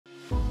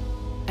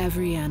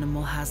Every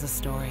animal has a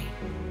story.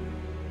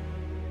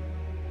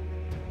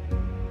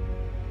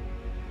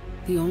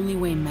 The only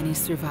way many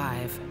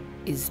survive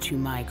is to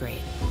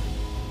migrate.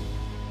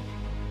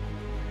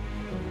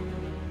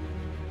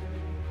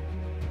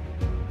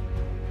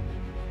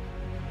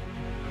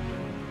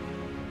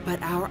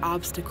 But our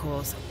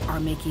obstacles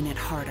are making it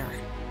harder.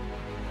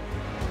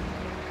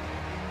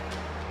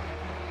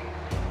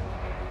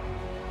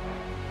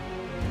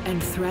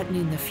 And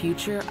threatening the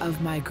future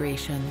of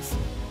migrations.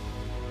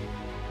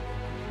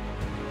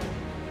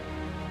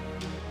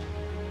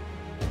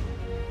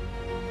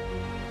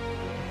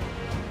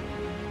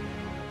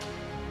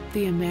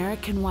 The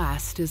American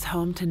West is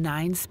home to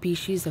 9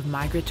 species of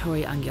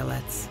migratory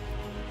ungulates.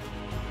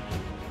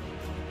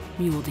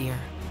 Mule deer,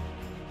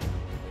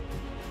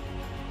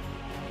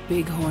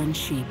 bighorn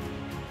sheep,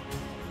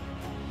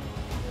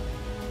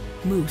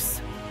 moose,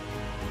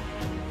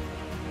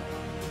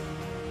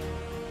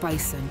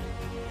 bison,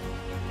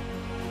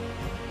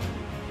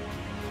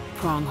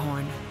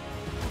 pronghorn,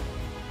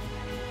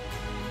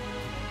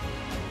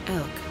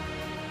 elk,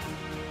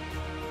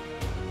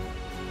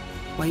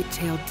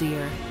 white-tailed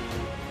deer,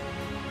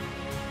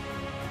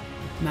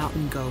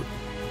 mountain goat,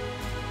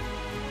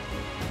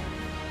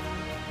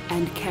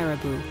 and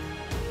caribou.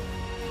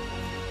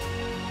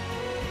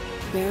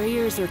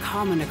 Barriers are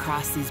common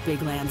across these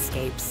big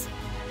landscapes.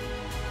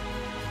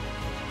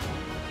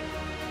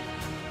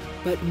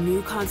 But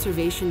new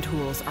conservation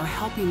tools are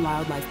helping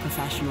wildlife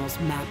professionals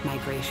map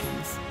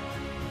migrations.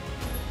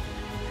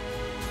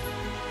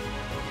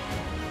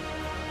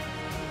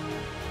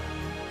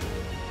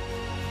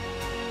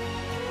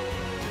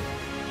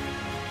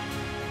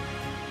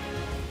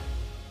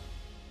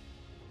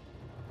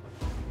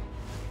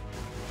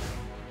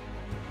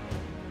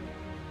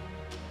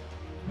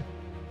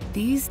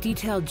 These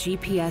detailed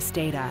GPS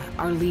data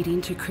are leading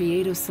to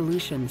creative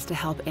solutions to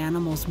help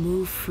animals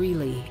move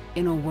freely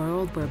in a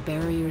world where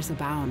barriers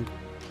abound.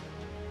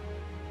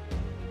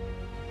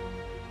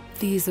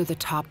 These are the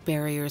top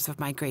barriers of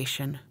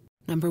migration.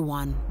 Number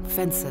 1,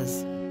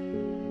 fences.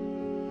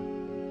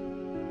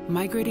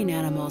 Migrating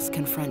animals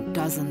confront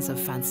dozens of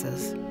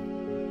fences.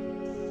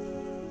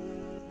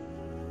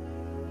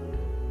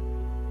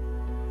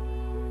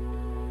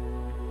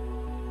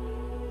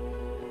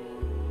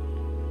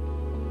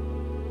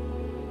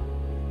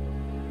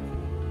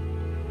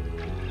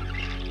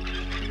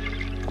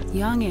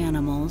 Young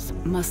animals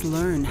must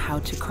learn how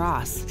to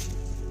cross.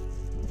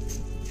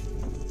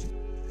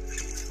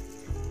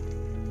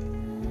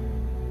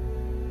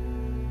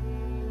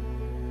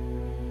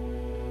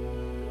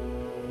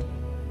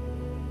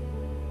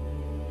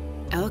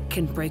 Elk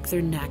can break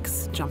their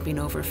necks jumping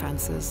over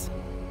fences.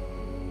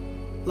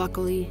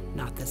 Luckily,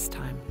 not this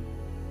time.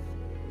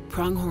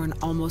 Pronghorn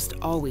almost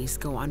always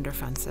go under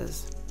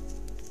fences.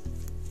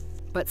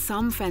 But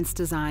some fence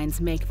designs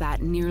make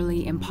that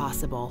nearly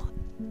impossible.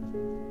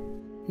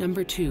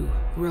 Number 2,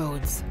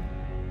 roads.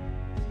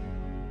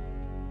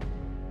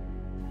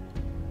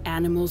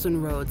 Animals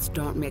and roads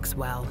don't mix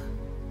well.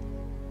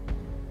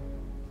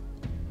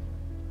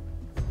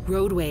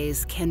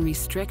 Roadways can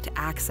restrict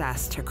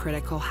access to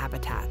critical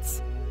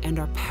habitats and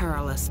are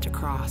perilous to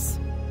cross.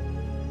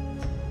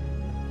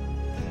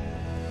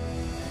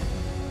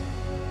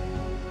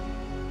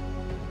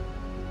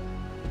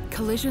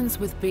 Collisions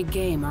with big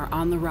game are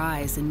on the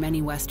rise in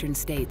many Western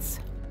states.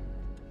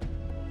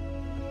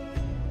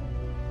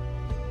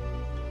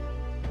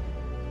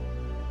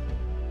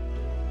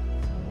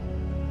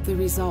 The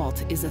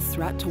result is a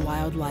threat to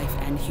wildlife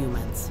and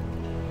humans.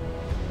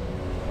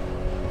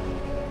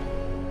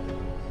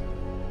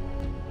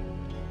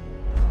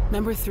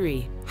 Number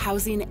 3,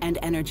 housing and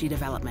energy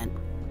development.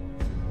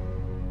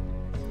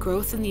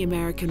 Growth in the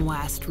American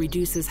West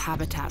reduces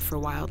habitat for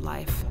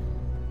wildlife.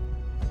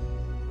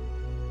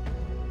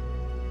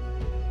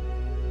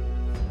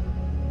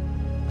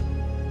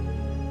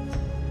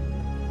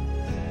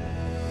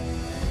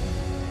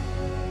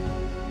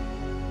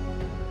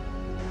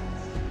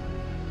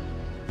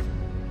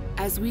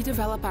 As we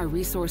develop our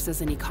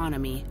resources and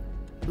economy,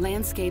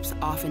 landscapes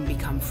often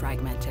become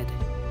fragmented.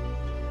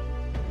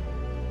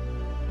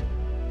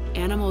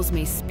 Animals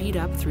may speed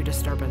up through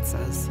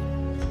disturbances,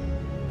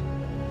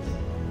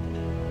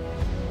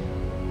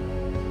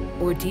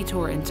 or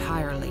detour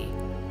entirely,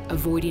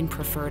 avoiding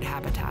preferred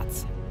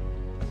habitats.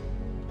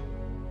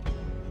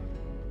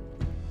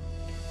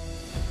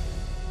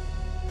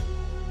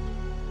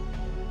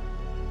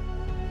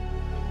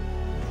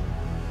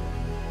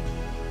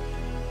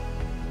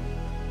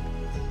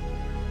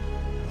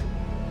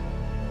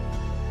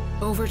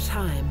 Over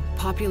time,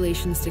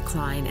 populations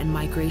decline and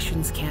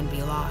migrations can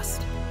be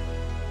lost.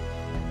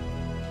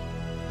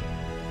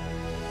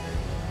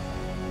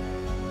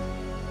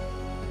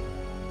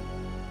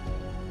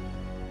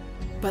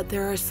 But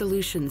there are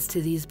solutions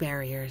to these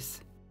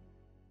barriers.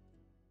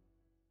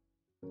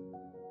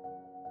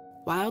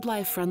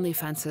 Wildlife-friendly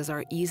fences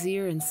are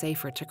easier and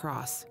safer to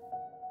cross.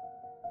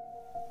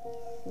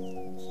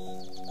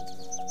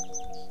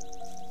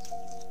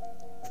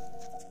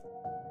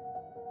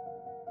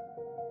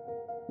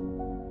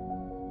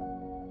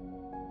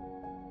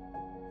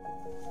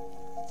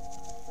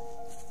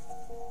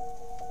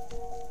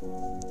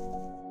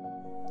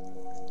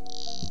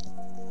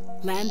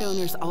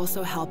 Landowners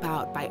also help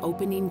out by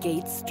opening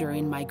gates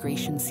during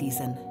migration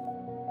season.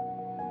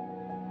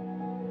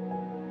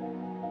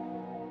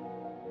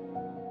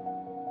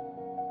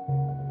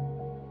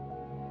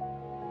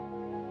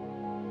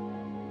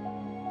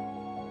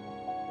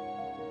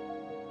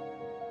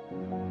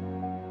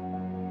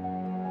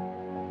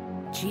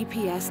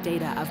 GPS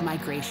data of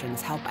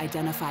migrations help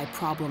identify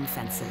problem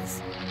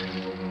fences.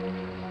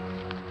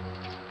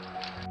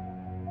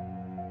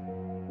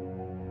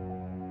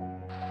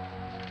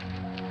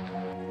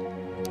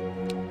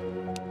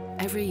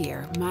 Every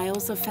year,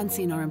 miles of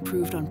fencing are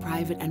improved on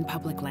private and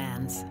public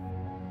lands.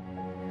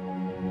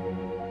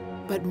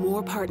 But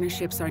more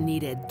partnerships are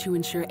needed to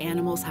ensure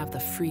animals have the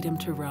freedom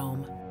to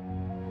roam.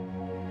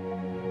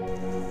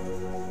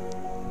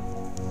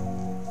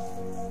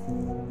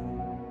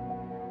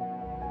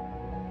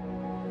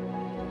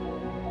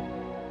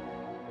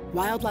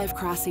 Wildlife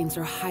crossings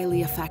are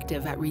highly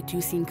effective at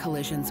reducing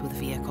collisions with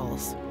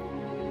vehicles.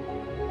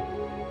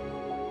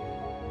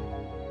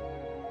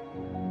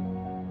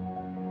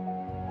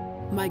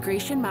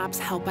 Migration maps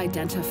help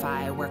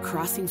identify where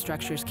crossing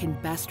structures can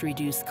best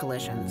reduce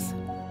collisions.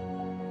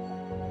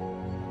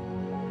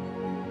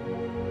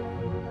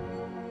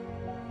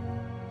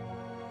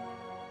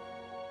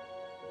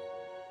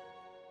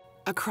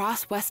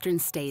 Across Western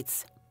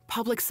states,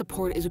 public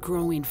support is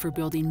growing for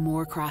building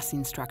more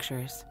crossing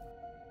structures.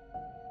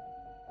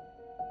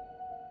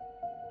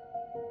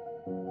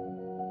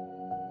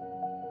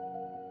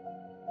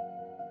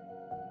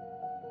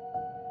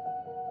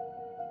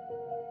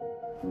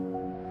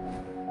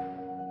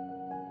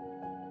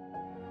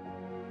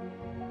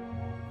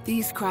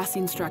 These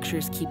crossing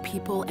structures keep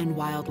people and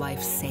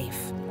wildlife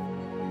safe.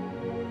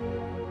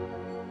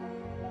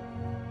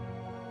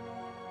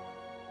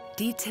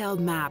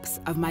 Detailed maps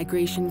of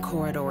migration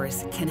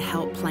corridors can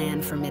help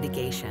plan for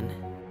mitigation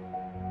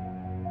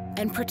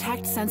and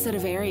protect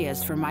sensitive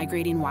areas for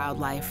migrating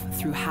wildlife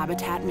through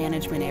habitat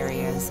management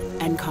areas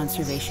and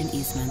conservation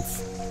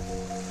easements.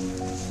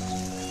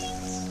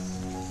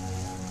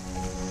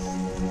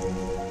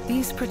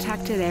 These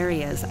protected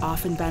areas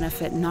often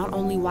benefit not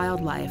only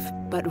wildlife,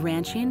 but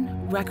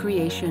ranching,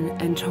 recreation,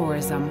 and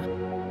tourism.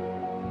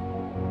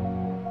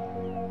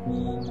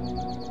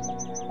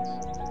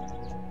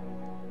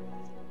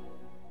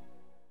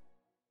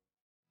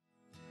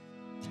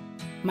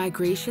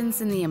 Migrations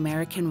in the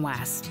American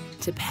West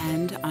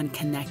depend on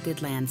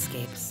connected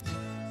landscapes.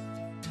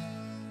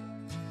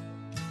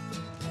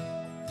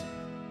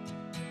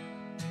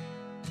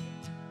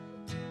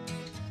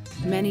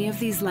 Many of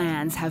these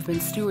lands have been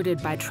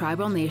stewarded by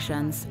tribal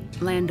nations,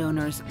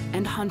 landowners,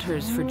 and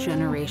hunters for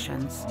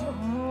generations.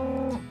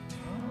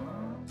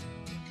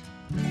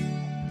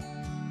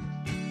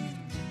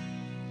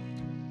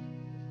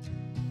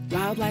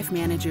 Wildlife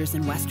managers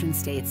in Western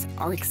states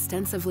are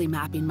extensively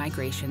mapping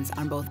migrations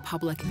on both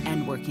public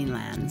and working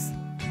lands.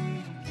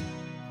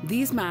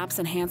 These maps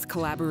enhance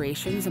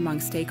collaborations among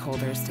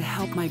stakeholders to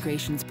help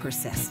migrations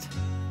persist.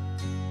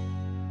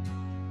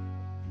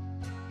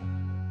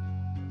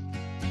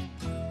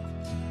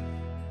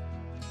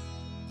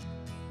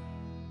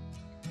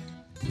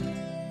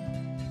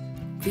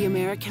 The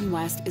American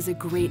West is a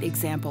great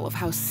example of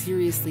how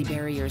seriously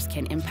barriers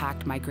can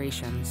impact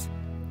migrations,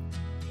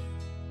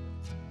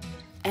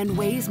 and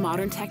ways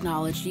modern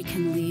technology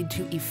can lead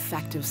to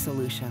effective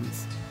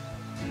solutions.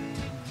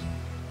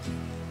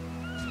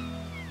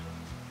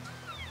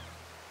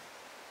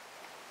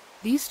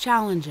 These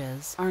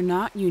challenges are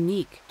not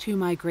unique to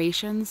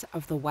migrations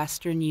of the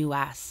Western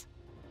U.S.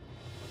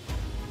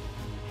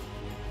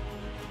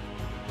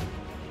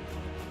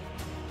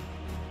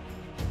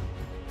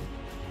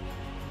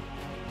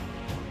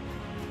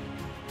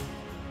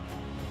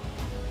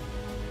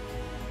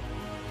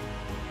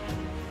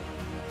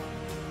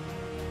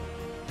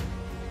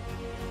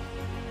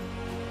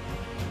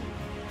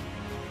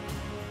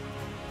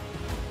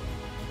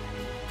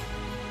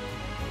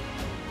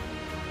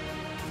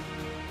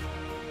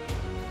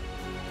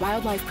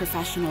 Wildlife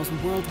professionals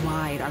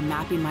worldwide are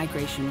mapping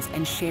migrations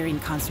and sharing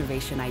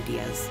conservation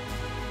ideas.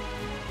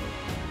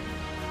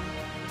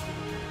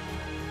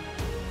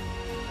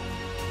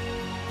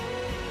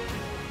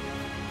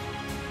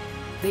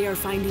 They are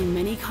finding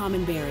many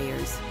common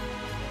barriers.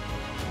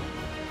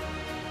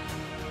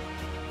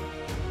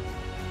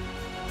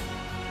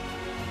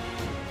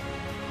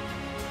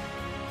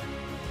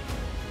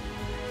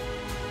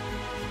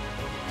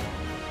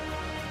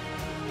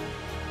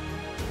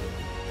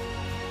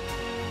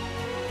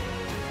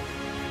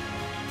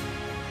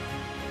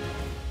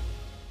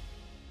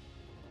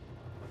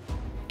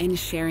 And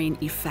sharing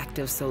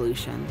effective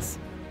solutions.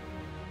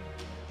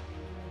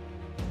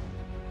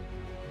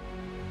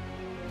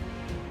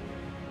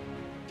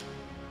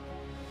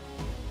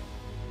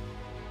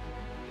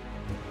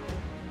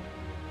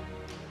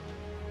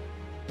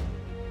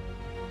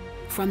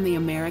 From the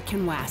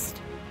American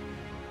West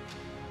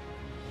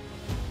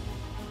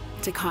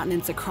to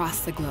continents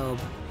across the globe,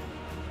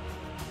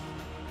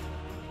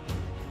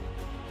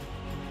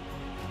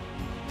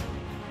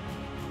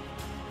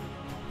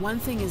 one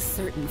thing is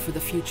certain for the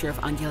future of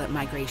ungulate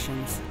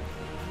migrations: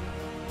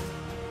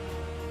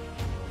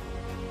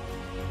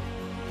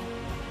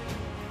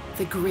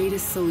 The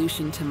greatest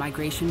solution to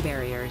migration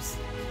barriers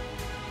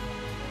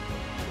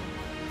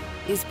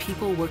is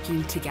people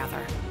working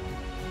together.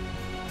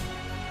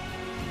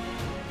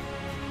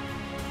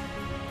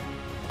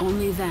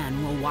 Only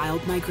then will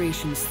wild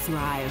migrations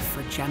thrive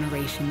for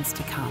generations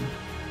to come.